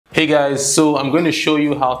Hey guys, so I'm going to show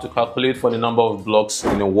you how to calculate for the number of blocks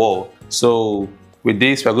in a wall. So with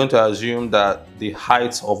this, we're going to assume that the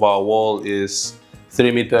height of our wall is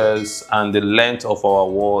 3 meters and the length of our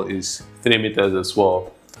wall is 3 meters as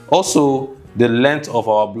well. Also, the length of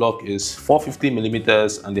our block is 450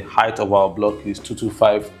 millimeters and the height of our block is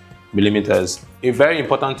 225 millimeters. A very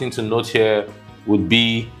important thing to note here would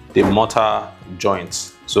be the mortar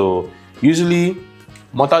joints. So usually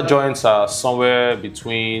mortar joints are somewhere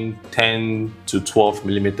between 10 to 12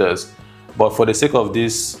 millimeters, but for the sake of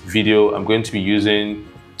this video, I'm going to be using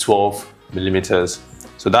 12 millimeters.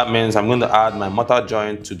 So that means I'm going to add my mortar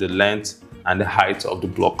joint to the length and the height of the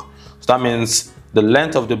block. So that means the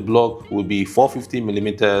length of the block will be 450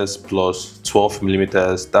 millimeters plus 12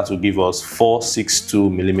 millimeters. That will give us 462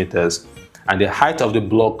 millimeters. And the height of the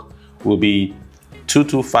block will be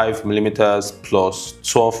 225 millimeters plus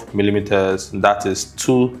 12 millimeters. That is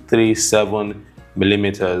 237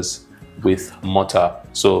 millimeters with mortar.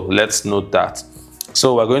 So let's note that.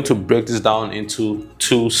 So we're going to break this down into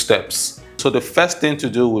 2 steps. So the first thing to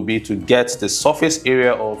do will be to get the surface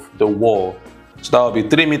area of the wall. So that will be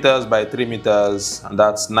 3 meters by 3 meters, and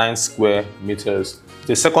that's 9 square meters.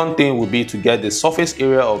 The second thing will be to get the surface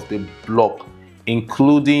area of the block,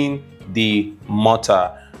 including the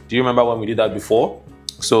mortar. Do you remember when we did that before?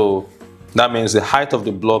 So that means the height of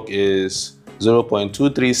the block is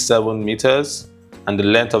 0.237 meters and the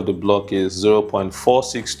length of the block is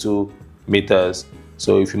 0.462 meters.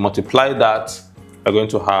 So if you multiply that, we're going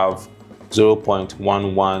to have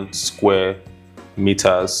 0.11 square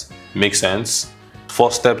meters. Makes sense?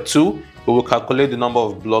 For step 2, we will calculate the number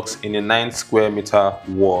of blocks in a 9 square meter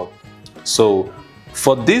wall. So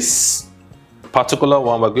for this particular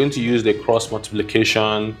one, we're going to use the cross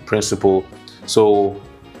multiplication principle. So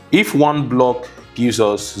if one block gives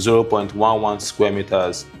us 0.11 square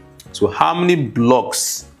meters, so how many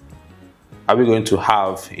blocks are we going to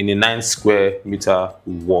have in a 9 square meter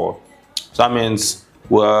wall? So that means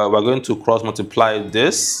we're going to cross multiply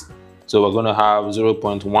this. So we're going to have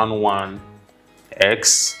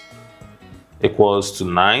 0.11x equals to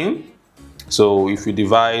 9. So if we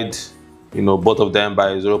divide both of them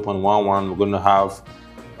by 0.11, we're going to have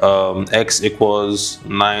x equals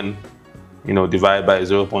 9, divided by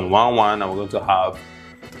 0.11, and we're going to have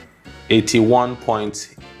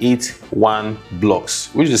 81.81 blocks,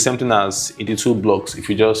 which is the same thing as 82 blocks if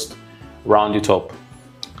you just round it up.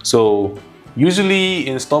 So usually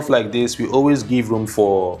in stuff like this, we always give room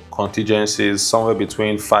for contingencies, somewhere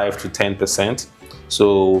between 5 to 10%.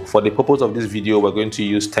 So for the purpose of this video, we're going to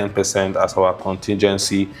use 10% as our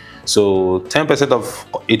contingency. So 10% of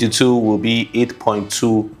 82 will be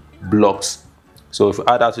 8.2 blocks. So if we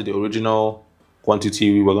add that to the original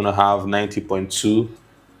quantity, we're going to have 90.2,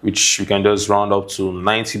 which we can just round up to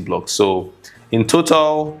 90 blocks. So in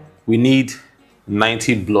total, we need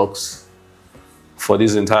 90 blocks for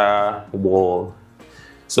this entire wall.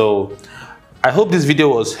 So I hope this video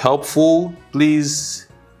was helpful. Please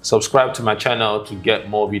subscribe to my channel to get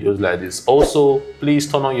more videos like this. Also, please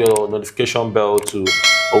turn on your notification bell to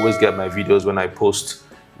always get my videos when I post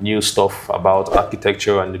new stuff about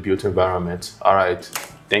architecture and the built environment. All right,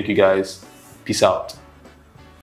 thank you guys. Peace out.